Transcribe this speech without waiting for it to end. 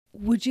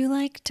Would you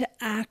like to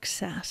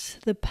access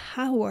the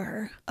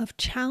power of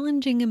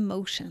challenging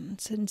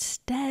emotions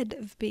instead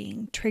of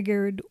being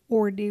triggered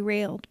or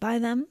derailed by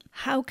them?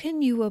 How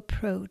can you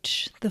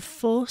approach the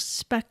full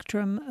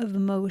spectrum of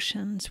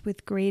emotions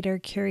with greater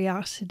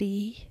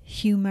curiosity,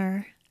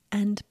 humor,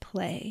 and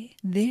play?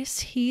 This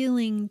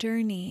healing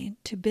journey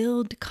to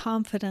build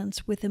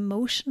confidence with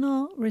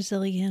emotional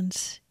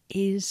resilience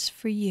is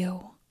for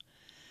you.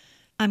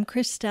 I'm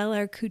Christel,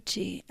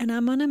 and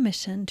I'm on a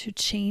mission to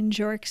change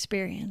your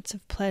experience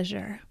of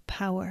pleasure,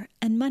 power,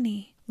 and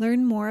money.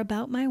 Learn more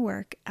about my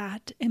work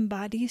at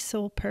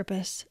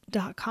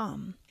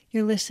embodysoulpurpose.com.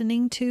 You're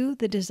listening to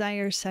the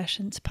Desire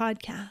Sessions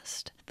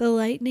podcast, the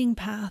lightning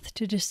path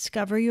to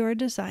discover your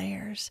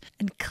desires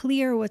and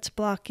clear what's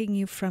blocking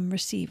you from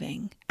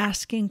receiving.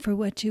 Asking for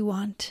what you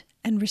want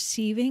and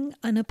receiving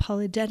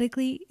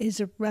unapologetically is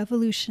a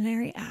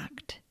revolutionary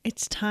act.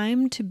 It's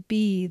time to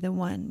be the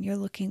one you're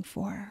looking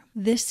for.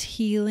 This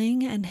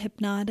healing and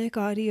hypnotic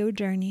audio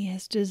journey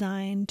is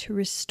designed to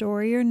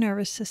restore your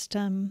nervous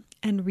system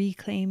and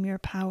reclaim your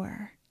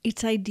power.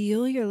 It's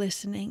ideal you're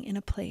listening in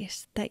a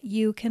place that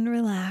you can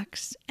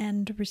relax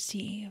and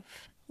receive.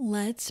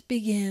 Let's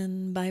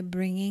begin by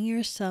bringing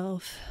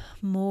yourself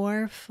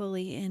more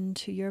fully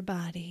into your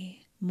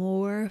body,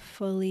 more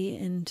fully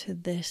into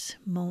this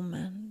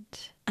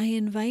moment. I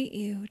invite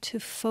you to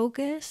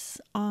focus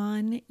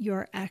on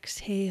your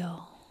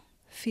exhale.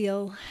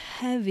 Feel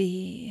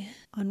heavy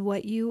on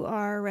what you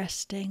are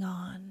resting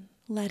on.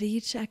 Let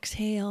each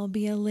exhale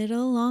be a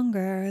little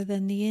longer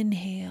than the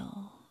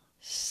inhale.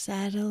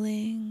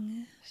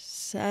 Settling,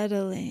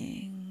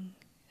 settling,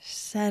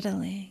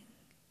 settling.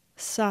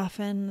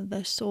 Soften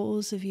the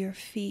soles of your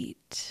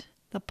feet,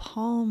 the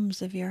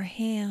palms of your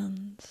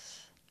hands.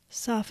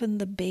 Soften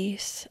the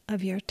base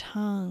of your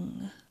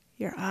tongue,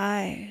 your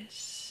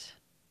eyes,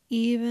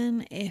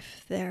 even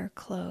if they're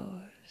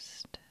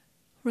closed.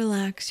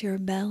 Relax your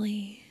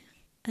belly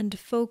and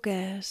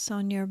focus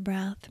on your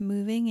breath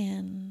moving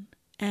in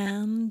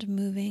and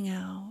moving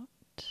out.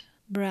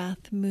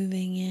 Breath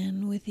moving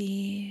in with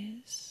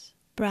ease.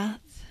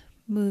 Breath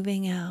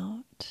moving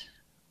out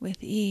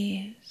with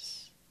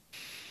ease.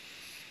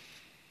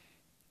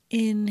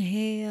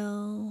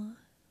 Inhale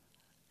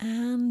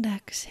and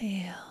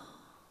exhale.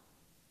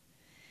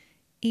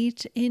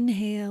 Each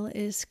inhale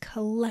is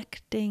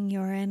collecting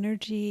your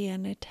energy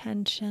and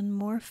attention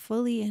more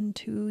fully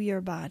into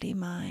your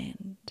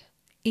body-mind.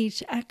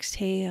 Each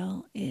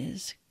exhale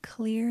is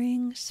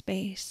clearing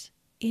space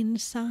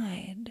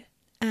inside.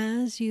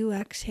 As you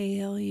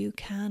exhale, you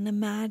can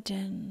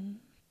imagine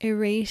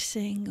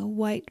erasing a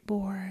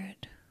whiteboard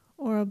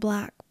or a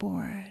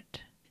blackboard,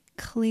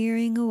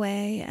 clearing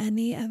away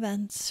any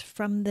events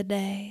from the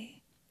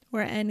day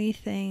or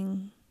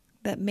anything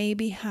that may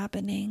be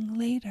happening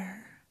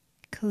later.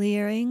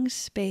 Clearing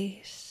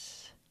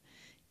space,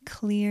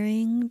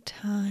 clearing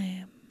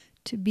time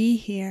to be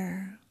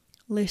here,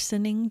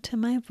 listening to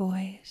my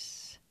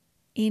voice,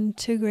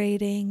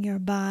 integrating your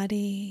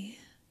body,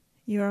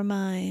 your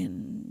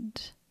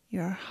mind,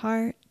 your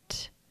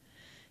heart,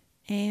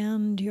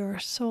 and your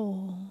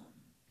soul.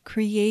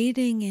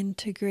 Creating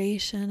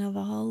integration of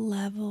all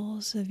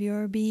levels of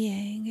your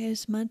being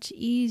is much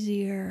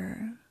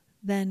easier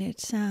than it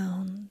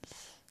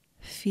sounds.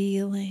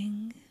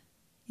 Feeling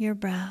your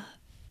breath,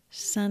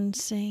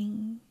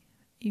 sensing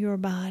your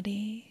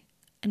body,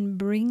 and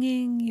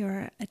bringing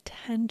your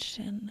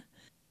attention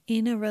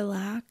in a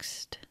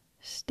relaxed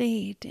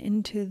state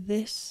into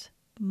this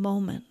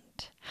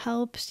moment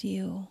helps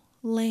you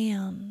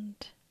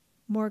land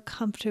more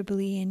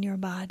comfortably in your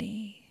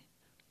body,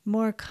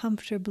 more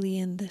comfortably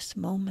in this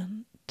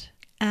moment.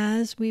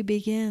 As we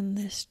begin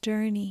this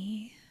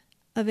journey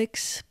of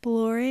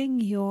exploring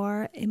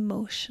your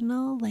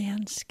emotional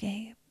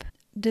landscape,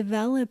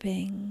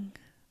 developing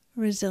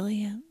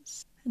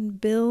resilience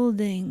and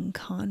building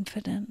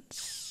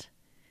confidence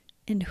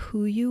in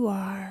who you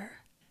are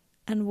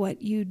and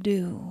what you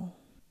do.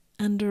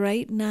 And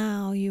right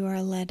now you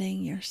are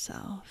letting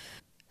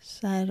yourself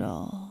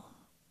settle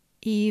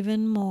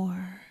even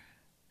more,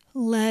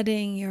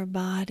 letting your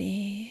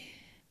body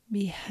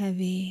be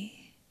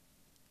heavy,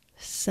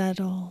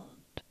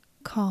 settled,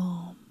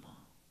 calm.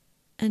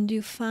 And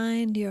you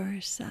find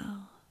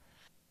yourself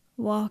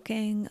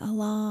walking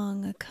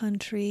along a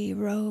country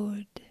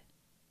road.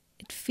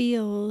 It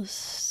feels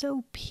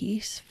so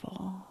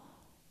peaceful.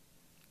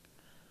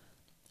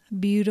 A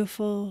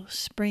beautiful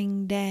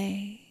spring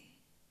day.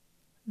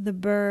 The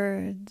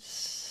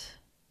birds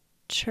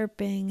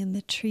chirping in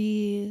the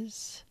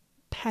trees,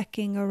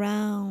 pecking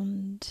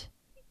around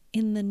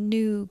in the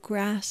new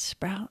grass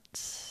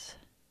sprouts.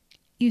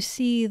 You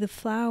see the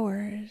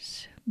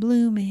flowers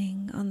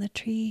blooming on the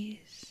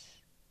trees.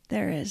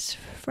 There is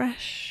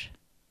fresh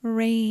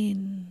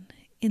rain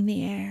in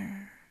the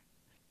air.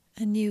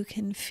 And you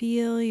can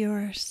feel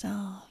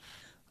yourself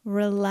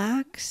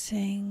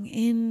relaxing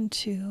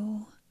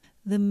into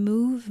the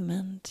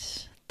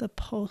movement, the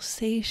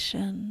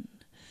pulsation,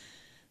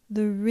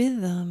 the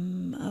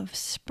rhythm of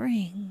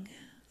spring,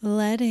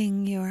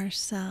 letting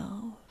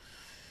yourself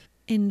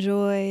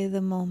Enjoy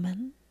the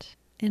moment.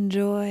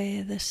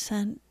 Enjoy the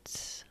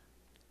scents,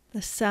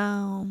 the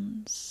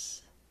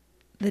sounds,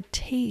 the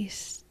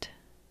taste.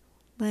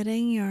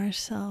 Letting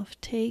yourself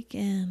take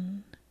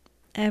in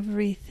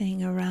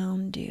everything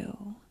around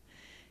you,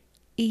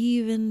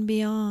 even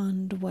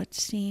beyond what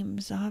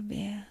seems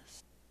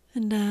obvious.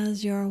 And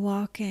as you're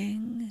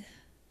walking,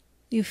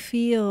 you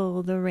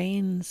feel the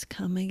rains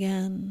come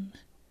again,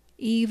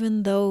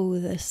 even though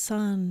the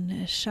sun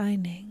is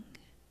shining.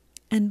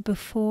 And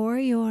before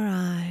your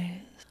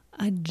eyes,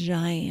 a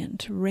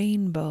giant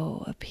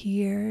rainbow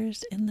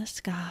appears in the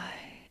sky,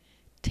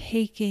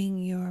 taking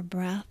your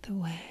breath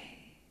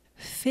away,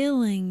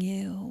 filling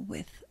you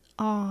with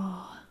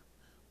awe,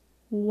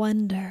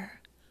 wonder,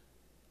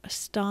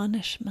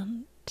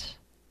 astonishment.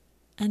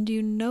 And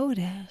you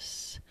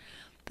notice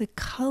the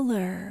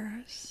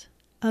colors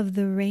of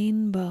the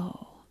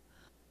rainbow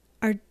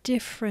are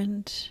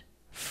different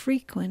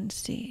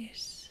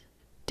frequencies,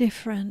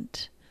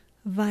 different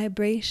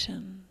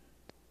vibrations.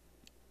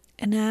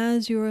 And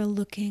as you are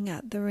looking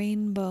at the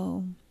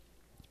rainbow,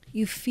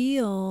 you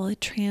feel a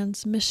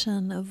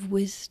transmission of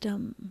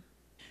wisdom,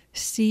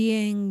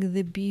 seeing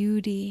the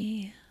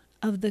beauty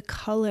of the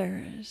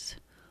colors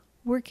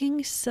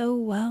working so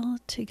well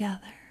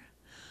together,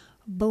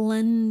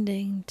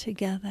 blending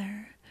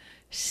together,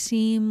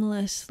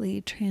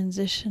 seamlessly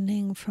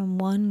transitioning from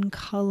one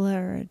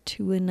color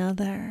to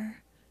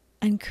another,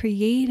 and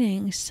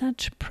creating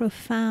such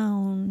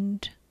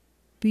profound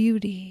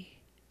beauty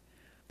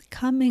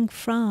coming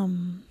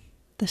from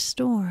the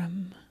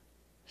storm.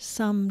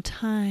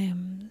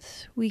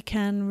 Sometimes we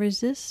can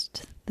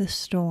resist the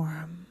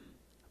storm,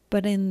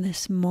 but in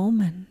this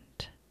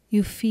moment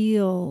you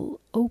feel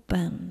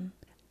open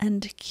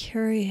and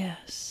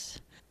curious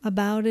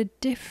about a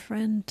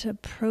different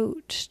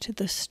approach to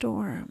the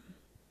storm,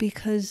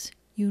 because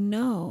you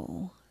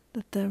know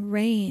that the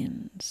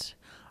rains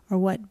are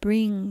what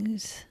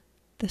brings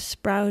the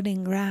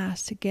sprouting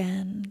grass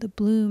again, the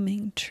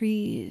blooming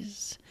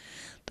trees,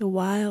 the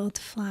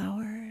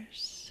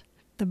wildflowers,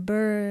 the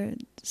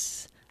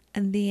birds,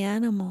 and the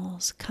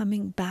animals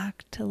coming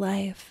back to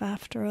life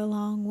after a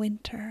long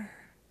winter.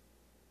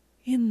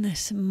 In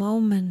this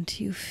moment,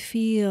 you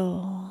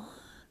feel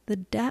the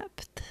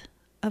depth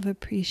of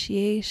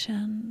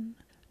appreciation,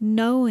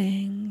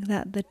 knowing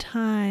that the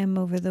time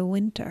over the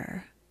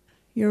winter,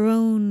 your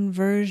own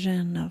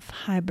version of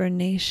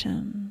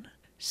hibernation,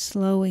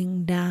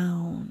 slowing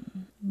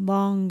down,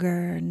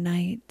 longer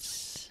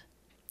nights,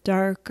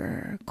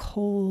 darker,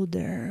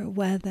 colder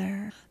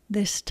weather,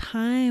 this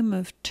time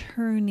of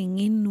turning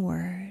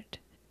inward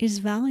is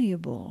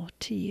valuable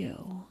to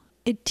you.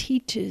 It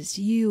teaches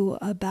you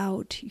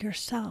about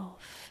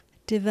yourself,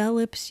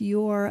 develops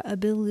your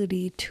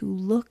ability to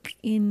look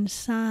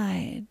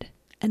inside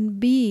and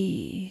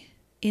be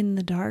in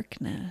the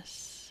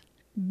darkness,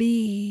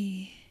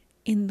 be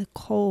in the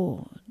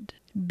cold,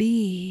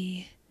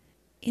 be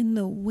in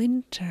the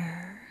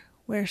winter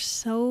where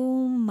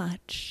so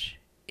much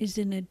is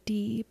in a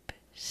deep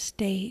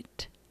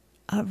state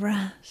of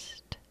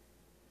rest.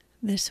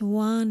 This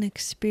one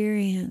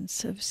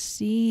experience of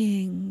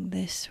seeing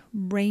this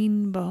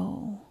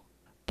rainbow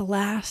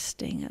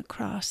blasting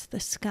across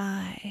the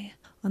sky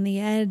on the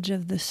edge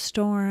of the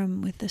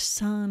storm with the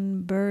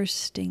sun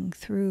bursting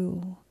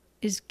through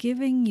is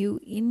giving you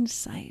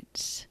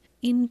insights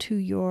into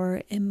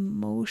your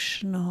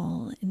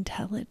emotional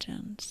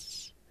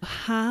intelligence,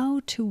 how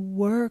to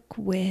work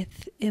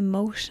with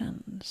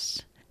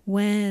emotions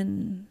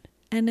when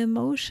an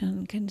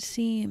emotion can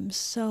seem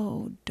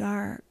so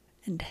dark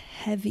and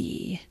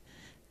heavy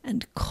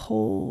and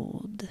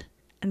cold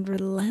and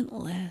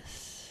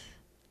relentless,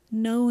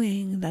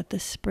 knowing that the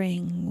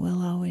spring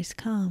will always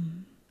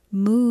come,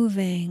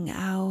 moving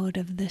out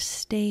of the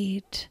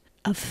state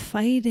of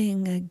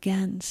fighting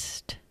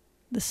against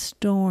the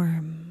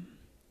storm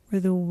or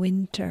the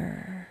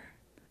winter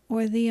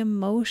or the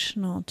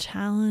emotional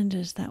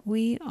challenges that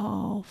we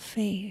all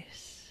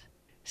face.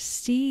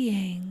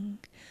 Seeing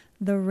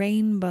the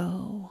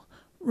rainbow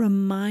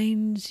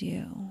reminds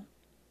you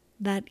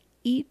that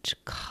each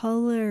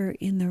color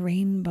in the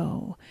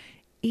rainbow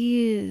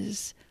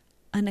is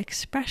an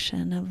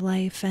expression of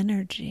life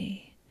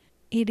energy.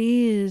 It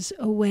is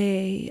a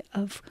way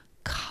of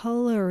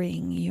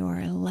coloring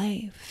your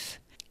life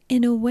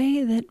in a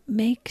way that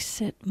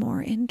makes it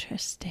more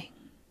interesting.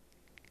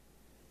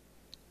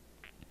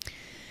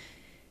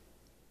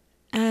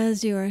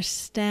 As you are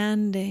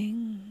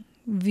standing,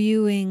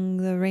 viewing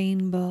the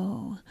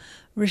rainbow,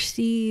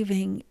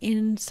 receiving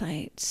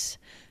insights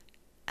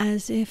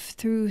as if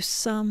through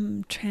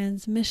some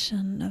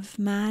transmission of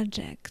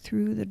magic,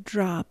 through the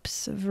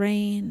drops of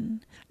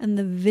rain and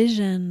the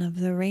vision of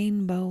the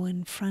rainbow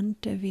in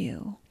front of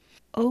you,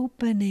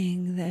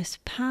 opening this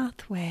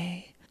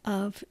pathway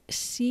of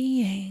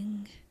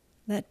seeing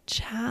that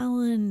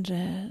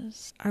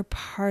challenges are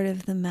part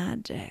of the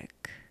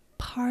magic,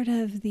 part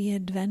of the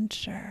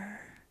adventure.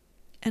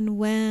 And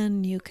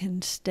when you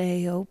can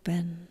stay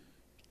open,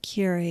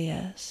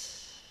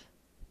 curious,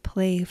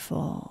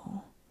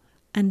 playful,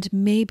 and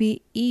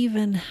maybe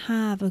even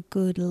have a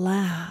good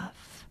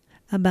laugh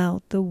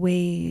about the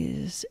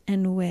ways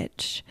in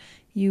which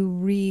you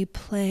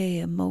replay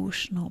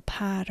emotional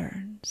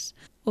patterns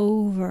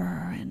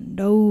over and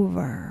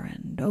over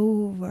and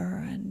over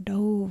and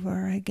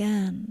over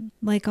again,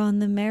 like on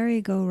the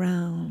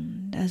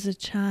merry-go-round as a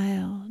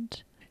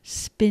child,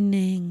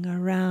 spinning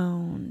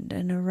around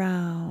and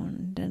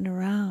around and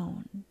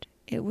around.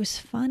 It was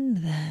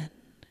fun then,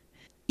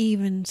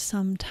 even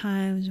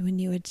sometimes when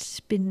you would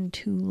spin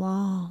too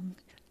long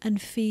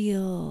and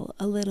feel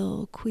a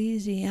little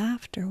queasy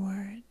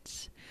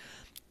afterwards.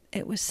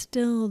 It was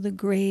still the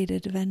great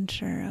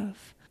adventure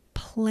of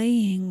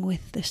playing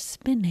with the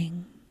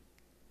spinning.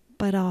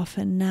 But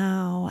often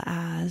now,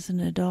 as an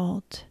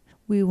adult,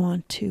 we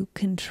want to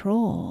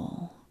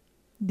control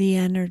the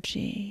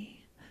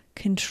energy,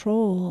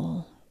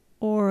 control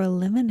or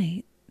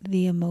eliminate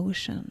the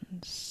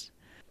emotions,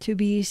 to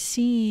be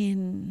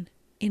seen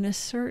in a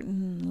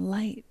certain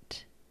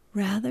light,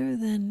 rather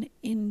than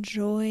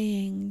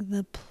enjoying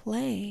the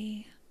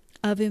play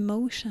of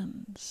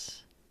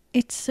emotions.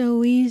 It's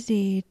so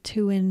easy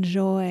to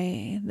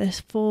enjoy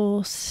this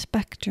full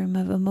spectrum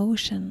of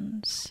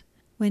emotions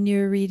when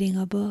you're reading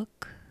a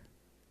book,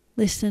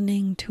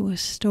 listening to a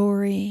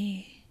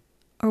story,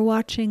 or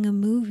watching a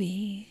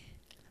movie.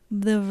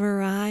 The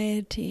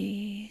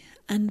variety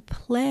and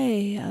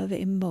play of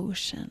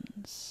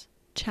emotions,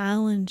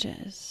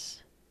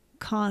 challenges,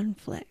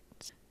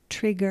 conflicts,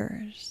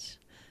 triggers,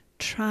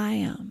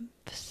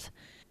 triumphs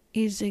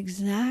is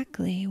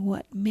exactly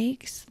what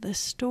makes the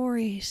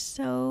story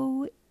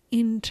so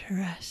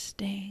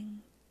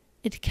interesting.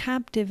 It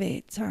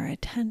captivates our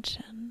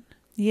attention,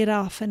 yet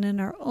often in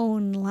our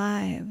own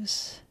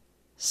lives,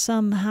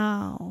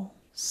 somehow,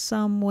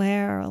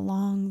 somewhere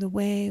along the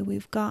way,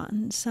 we've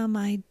gotten some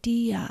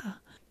idea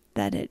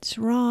that it's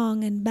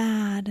wrong and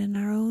bad in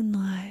our own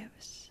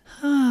lives.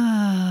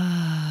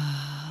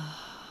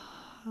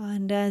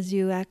 And as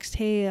you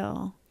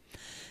exhale,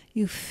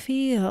 you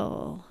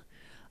feel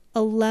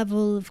a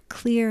level of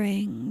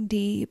clearing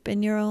deep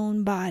in your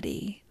own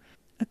body,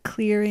 a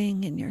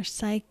clearing in your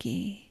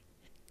psyche,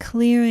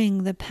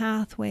 clearing the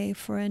pathway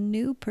for a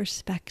new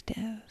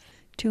perspective,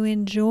 to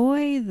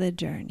enjoy the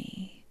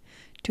journey,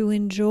 to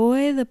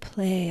enjoy the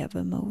play of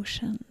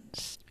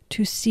emotions,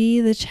 to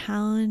see the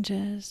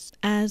challenges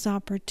as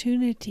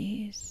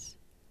opportunities,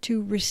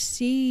 to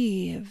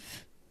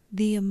receive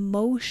the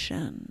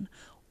emotion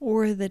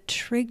or the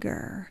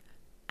trigger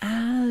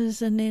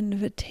as an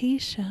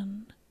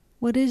invitation.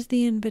 What is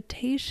the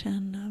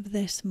invitation of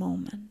this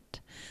moment?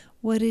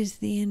 What is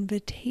the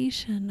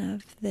invitation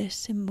of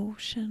this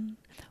emotion?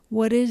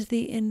 What is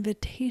the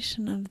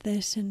invitation of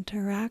this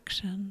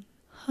interaction?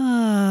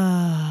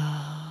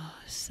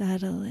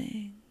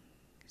 Settling,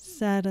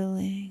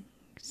 settling,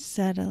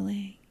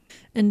 settling.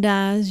 And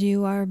as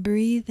you are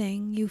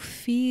breathing, you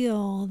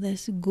feel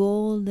this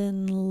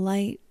golden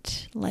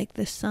light, like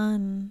the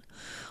sun,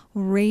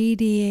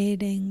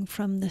 radiating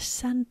from the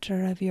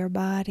center of your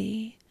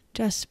body,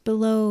 just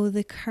below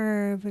the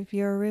curve of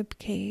your rib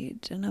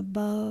cage and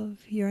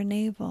above your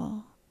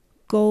navel.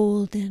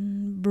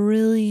 Golden,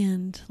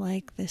 brilliant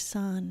like the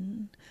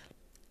sun,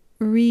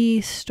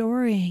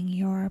 restoring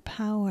your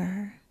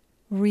power,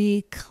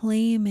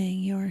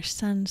 reclaiming your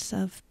sense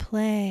of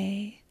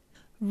play,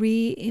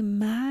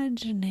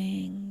 reimagining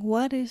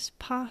what is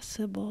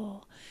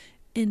possible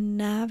in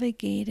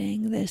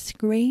navigating this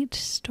great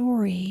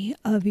story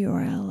of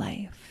your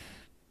life.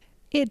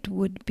 It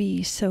would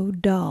be so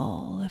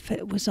dull if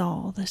it was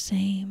all the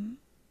same.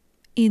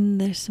 In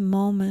this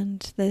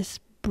moment, this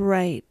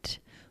bright,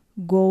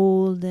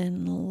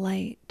 golden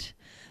light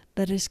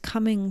that is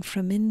coming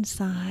from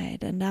inside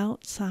and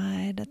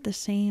outside at the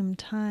same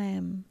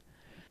time,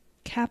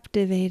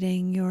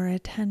 captivating your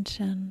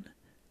attention,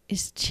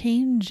 is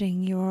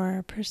changing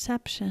your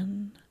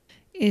perception,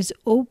 is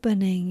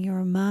opening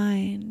your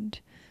mind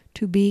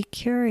to be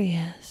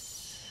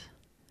curious,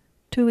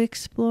 to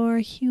explore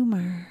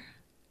humor,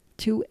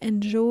 to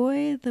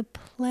enjoy the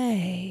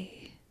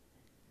play,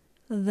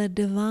 the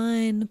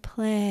divine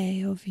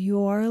play of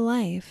your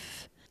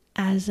life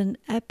as an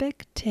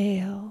epic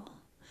tale,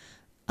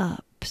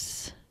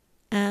 ups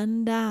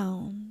and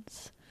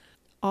downs,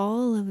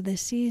 all of the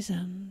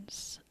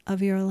seasons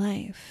of your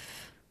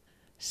life,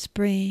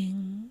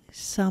 spring,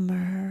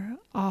 summer,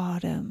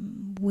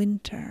 autumn,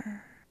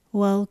 winter,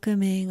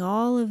 welcoming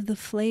all of the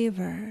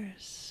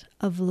flavors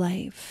of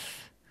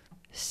life,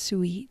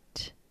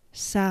 sweet,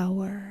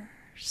 sour,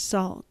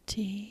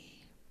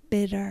 salty,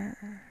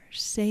 bitter,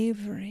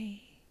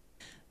 savory,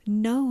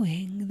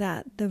 knowing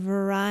that the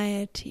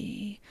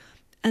variety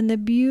and the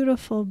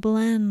beautiful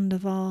blend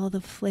of all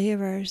the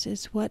flavors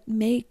is what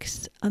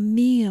makes a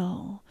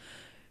meal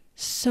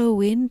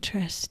so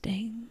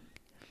interesting,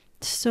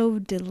 so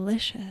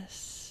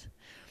delicious,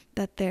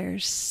 that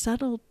there's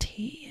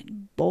subtlety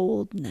and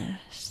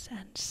boldness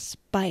and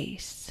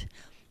spice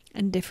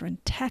and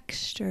different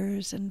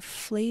textures and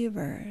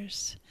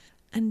flavors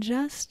And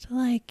just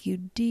like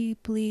you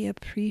deeply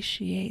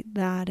appreciate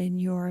that in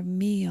your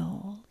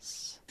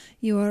meals,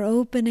 you are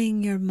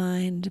opening your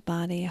mind,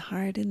 body,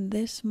 heart in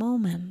this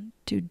moment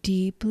to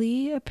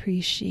deeply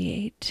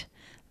appreciate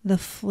the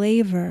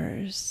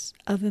flavors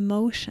of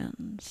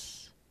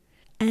emotions,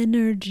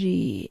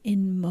 energy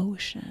in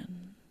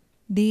motion,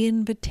 the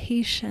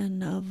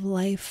invitation of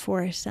life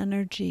force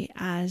energy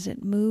as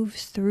it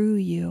moves through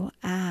you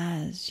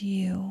as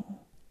you.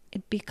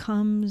 It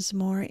becomes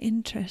more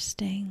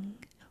interesting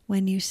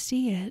when you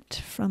see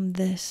it from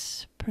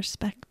this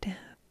perspective.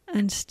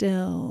 And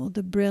still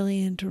the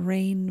brilliant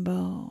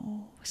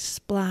rainbow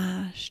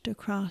splashed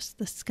across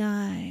the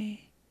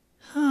sky.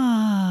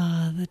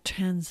 The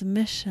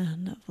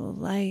transmission of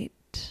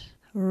light,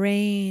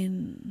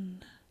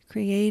 rain,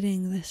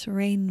 creating this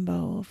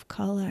rainbow of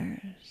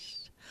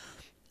colors,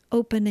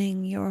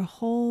 opening your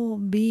whole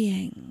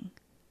being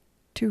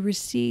to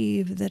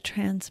receive the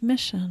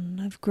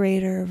transmission of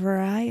greater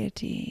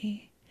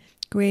variety,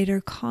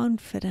 greater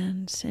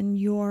confidence in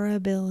your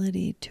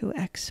ability to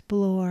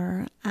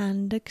explore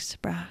and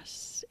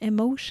express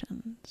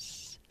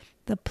emotions,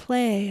 the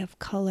play of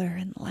color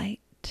and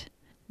light,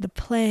 the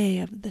play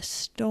of the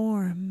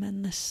storm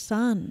and the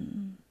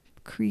sun,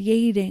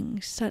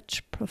 creating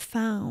such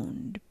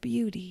profound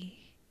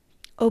beauty,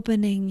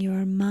 opening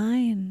your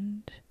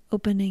mind,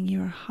 opening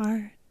your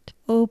heart,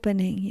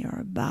 opening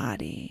your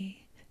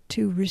body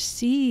to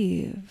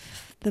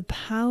receive the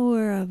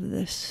power of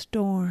the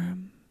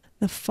storm,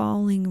 the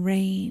falling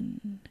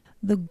rain,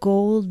 the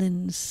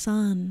golden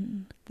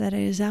sun that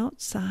is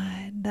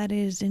outside, that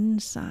is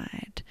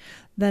inside,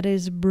 that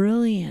is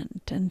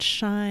brilliant and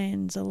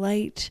shines a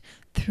light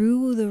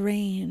through the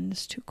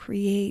rains to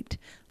create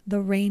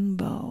the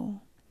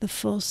rainbow, the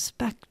full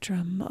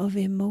spectrum of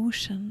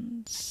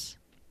emotions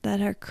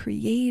that are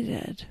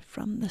created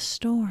from the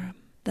storm,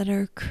 that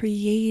are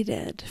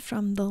created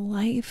from the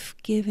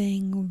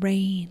life-giving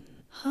rain.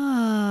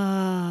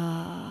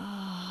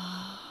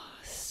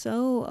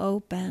 So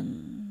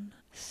open,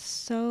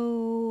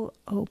 so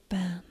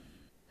open,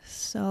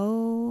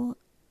 so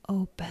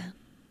open,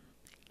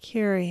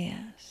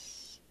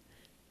 curious,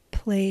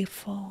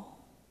 playful,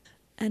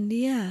 and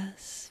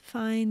yes,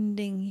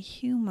 finding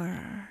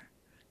humor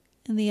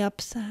in the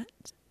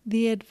upset,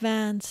 the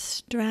advanced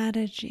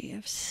strategy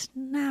of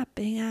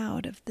snapping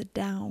out of the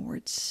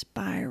downward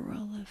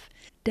spiral of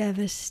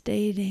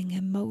devastating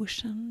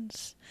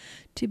emotions,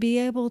 to be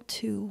able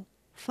to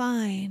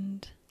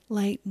find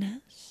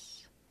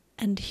lightness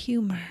and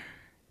humor,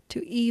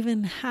 to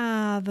even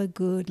have a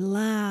good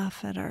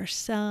laugh at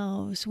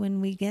ourselves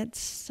when we get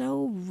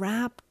so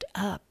wrapped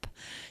up,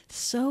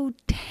 so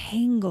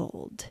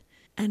tangled,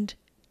 and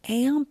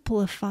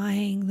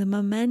amplifying the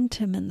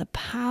momentum and the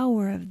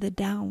power of the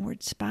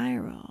downward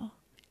spiral.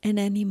 In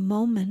any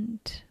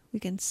moment, we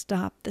can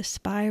stop the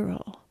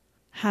spiral,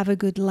 have a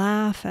good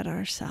laugh at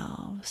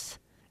ourselves,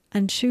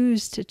 and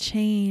choose to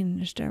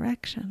change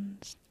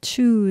directions.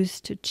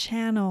 Choose to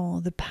channel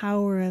the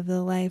power of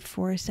the life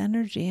force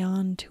energy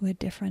onto a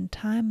different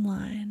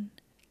timeline.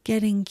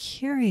 Getting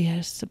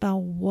curious about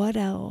what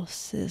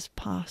else is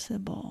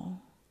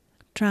possible.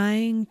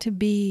 Trying to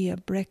be a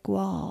brick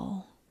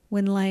wall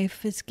when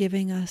life is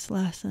giving us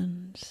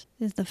lessons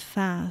is the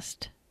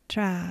fast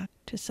track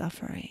to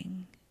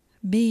suffering.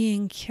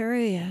 Being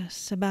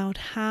curious about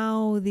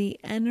how the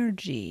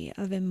energy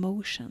of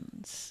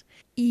emotions,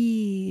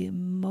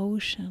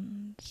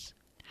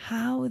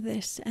 how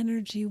this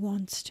energy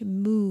wants to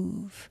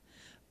move,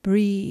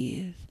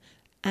 breathe,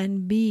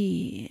 and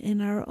be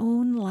in our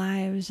own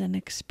lives and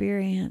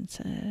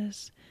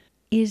experiences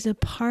is a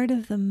part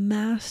of the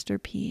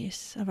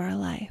masterpiece of our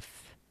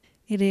life.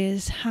 It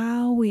is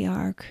how we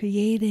are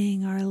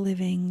creating our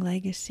living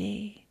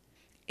legacy.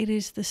 It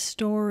is the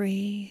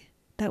story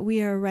that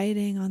we are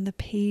writing on the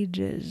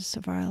pages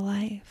of our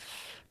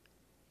life.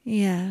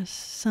 Yes,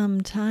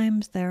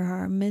 sometimes there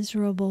are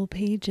miserable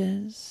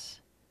pages,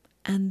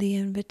 and the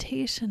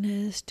invitation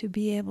is to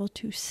be able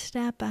to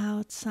step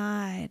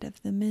outside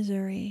of the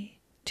misery,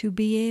 to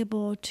be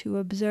able to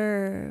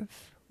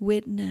observe,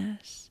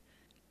 witness,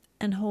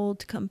 and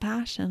hold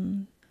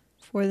compassion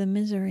for the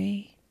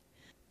misery.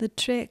 The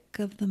trick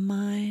of the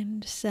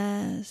mind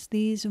says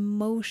these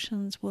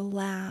emotions will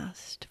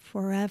last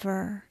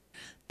forever,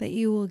 that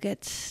you will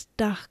get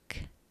stuck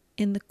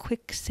in the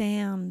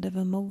quicksand of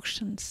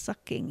emotions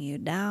sucking you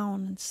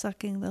down and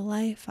sucking the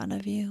life out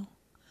of you.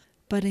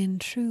 But in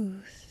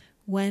truth,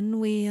 when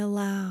we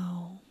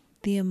allow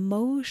the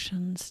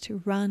emotions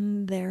to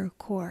run their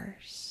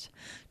course,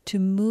 to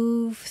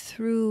move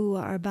through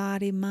our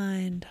body,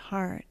 mind,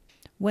 heart,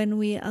 when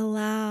we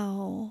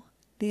allow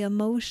the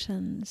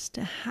emotions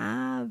to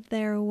have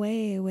their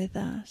way with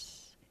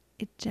us,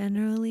 it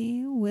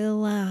generally will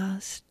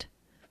last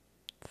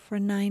for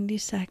 90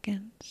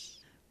 seconds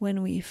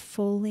when we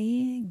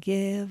fully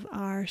give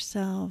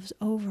ourselves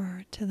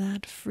over to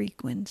that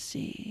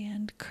frequency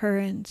and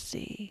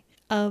currency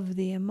of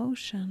the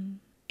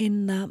emotion.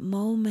 In that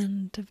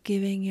moment of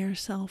giving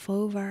yourself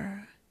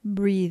over,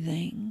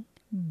 breathing,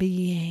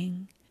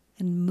 being,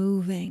 and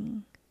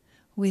moving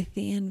with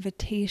the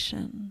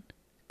invitation,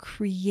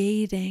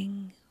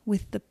 creating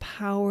with the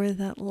power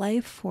that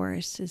life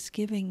force is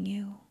giving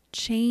you,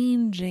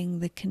 changing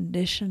the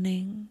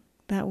conditioning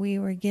that we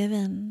were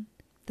given,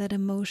 that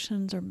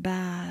emotions are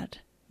bad,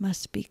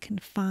 must be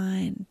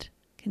confined,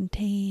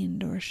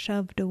 contained, or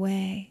shoved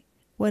away.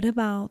 What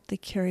about the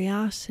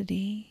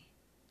curiosity,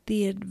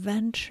 the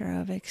adventure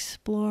of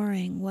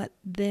exploring what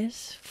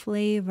this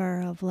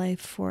flavor of life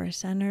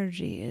force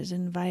energy is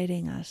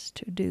inviting us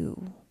to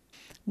do?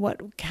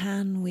 What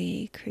can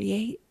we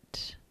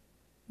create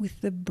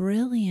with the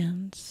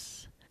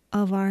brilliance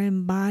of our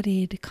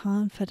embodied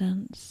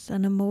confidence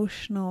and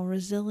emotional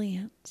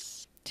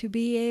resilience to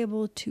be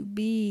able to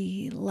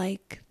be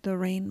like the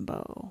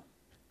rainbow,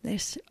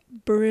 this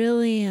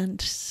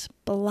brilliant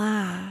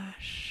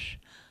splash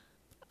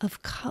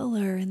of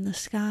color in the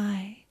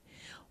sky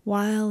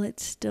while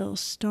it's still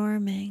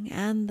storming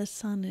and the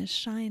sun is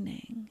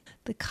shining,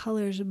 the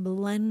colors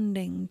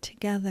blending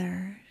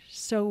together,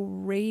 so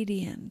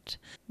radiant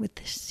with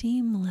the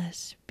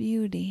seamless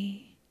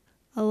beauty,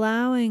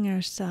 allowing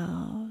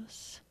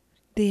ourselves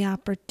the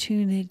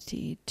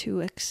opportunity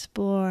to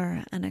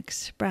explore and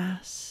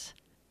express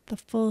the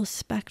full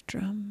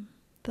spectrum,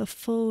 the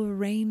full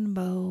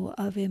rainbow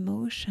of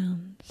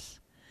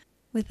emotions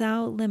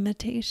without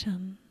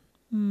limitation.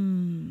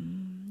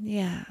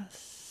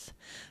 Yes.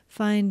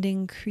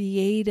 Finding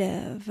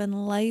creative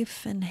and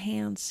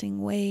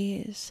life-enhancing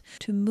ways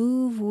to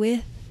move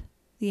with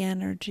the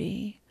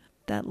energy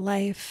that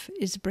life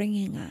is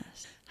bringing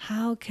us.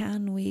 How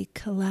can we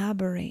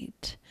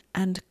collaborate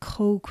and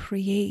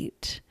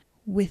co-create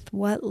with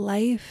what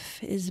life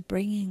is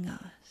bringing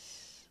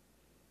us?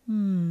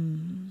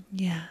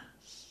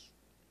 Yes.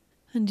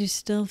 And you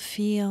still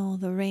feel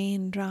the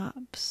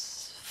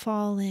raindrops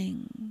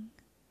falling,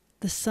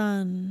 the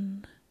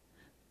sun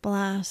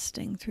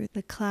blasting through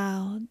the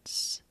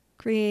clouds,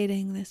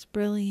 creating this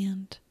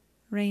brilliant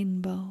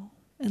rainbow.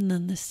 And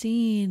then the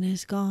scene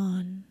is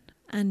gone,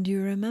 and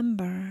you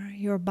remember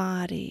your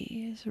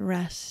body is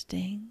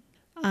resting,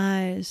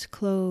 eyes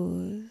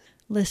closed,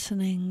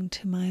 listening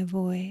to my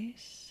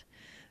voice,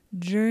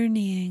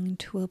 journeying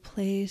to a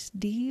place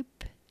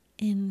deep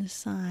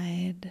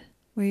inside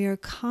where your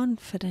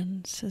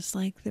confidence is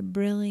like the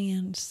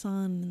brilliant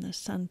sun in the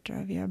center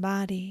of your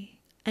body.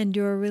 And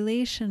your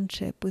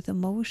relationship with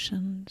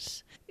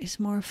emotions is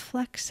more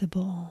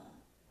flexible,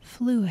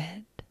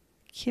 fluid,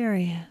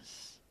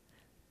 curious,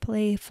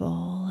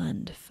 playful,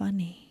 and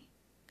funny.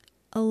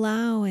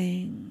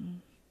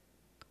 Allowing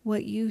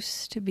what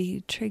used to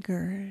be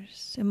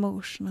triggers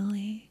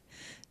emotionally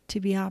to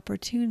be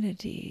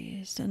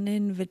opportunities and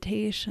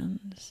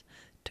invitations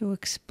to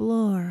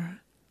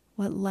explore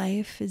what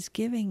life is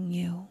giving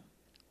you,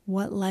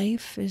 what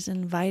life is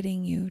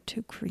inviting you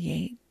to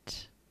create.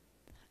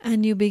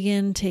 And you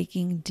begin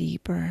taking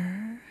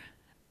deeper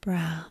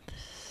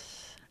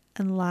breaths,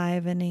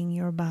 enlivening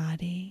your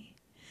body,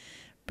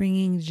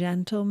 bringing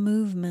gentle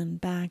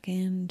movement back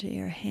into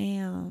your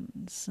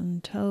hands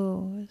and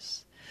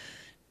toes,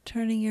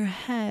 turning your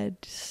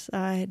head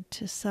side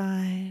to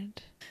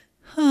side,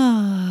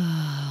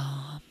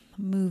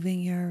 moving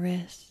your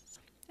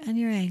wrists and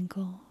your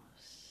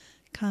ankles,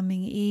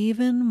 coming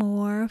even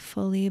more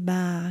fully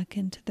back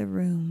into the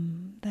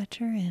room that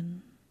you're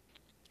in.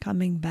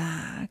 Coming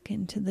back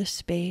into the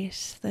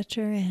space that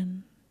you're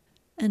in.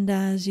 And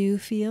as you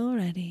feel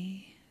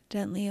ready,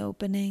 gently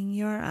opening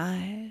your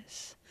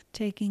eyes,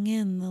 taking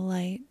in the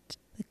light,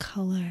 the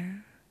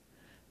color,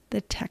 the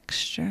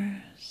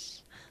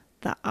textures,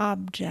 the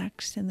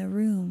objects in the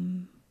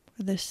room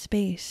or the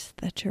space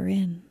that you're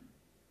in.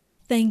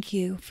 Thank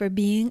you for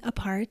being a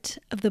part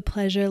of the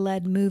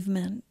pleasure-led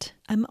movement.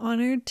 I'm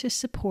honored to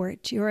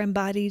support your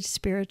embodied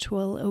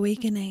spiritual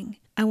awakening.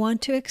 I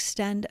want to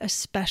extend a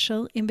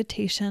special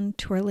invitation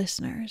to our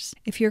listeners.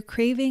 If you're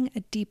craving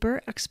a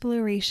deeper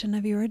exploration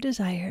of your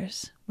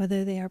desires,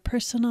 whether they are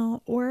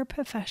personal or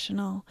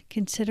professional,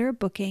 consider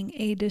booking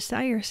a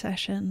desire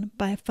session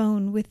by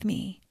phone with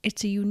me.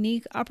 It's a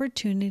unique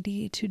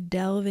opportunity to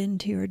delve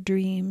into your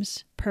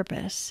dreams,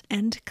 purpose,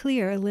 and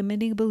clear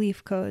limiting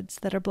belief codes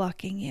that are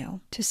blocking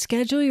you. To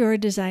schedule your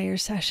desire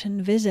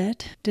session,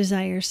 visit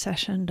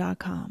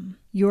desiresession.com.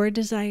 Your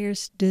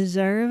desires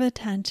deserve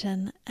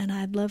attention, and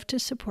I'd love to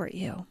support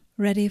you.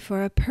 Ready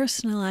for a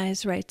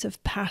personalized rites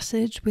of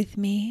passage with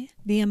me?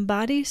 The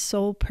Embody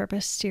Soul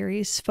Purpose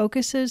series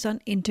focuses on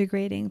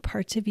integrating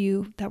parts of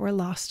you that were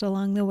lost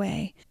along the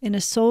way in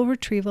a soul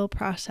retrieval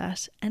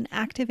process and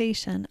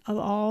activation of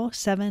all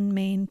 7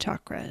 main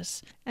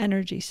chakras,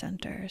 energy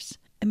centers.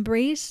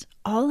 Embrace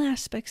all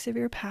aspects of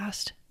your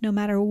past, no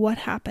matter what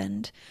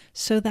happened,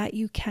 so that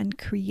you can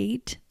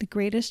create the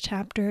greatest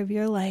chapter of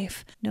your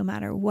life, no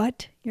matter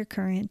what your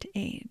current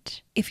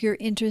age. If you're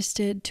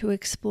interested to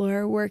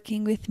explore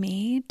working with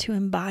me to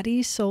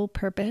embody soul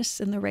purpose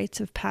in the Rites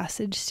of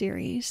Passage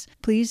series,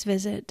 please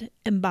visit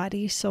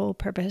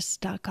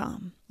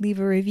embodysoulpurpose.com. Leave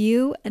a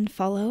review and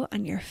follow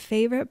on your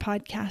favorite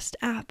podcast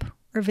app,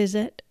 or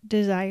visit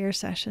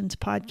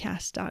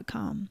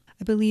desiresessionspodcast.com.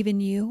 I believe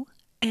in you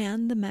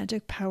and the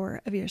magic power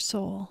of your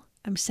soul.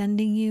 I'm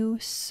sending you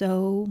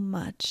so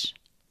much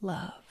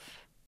love.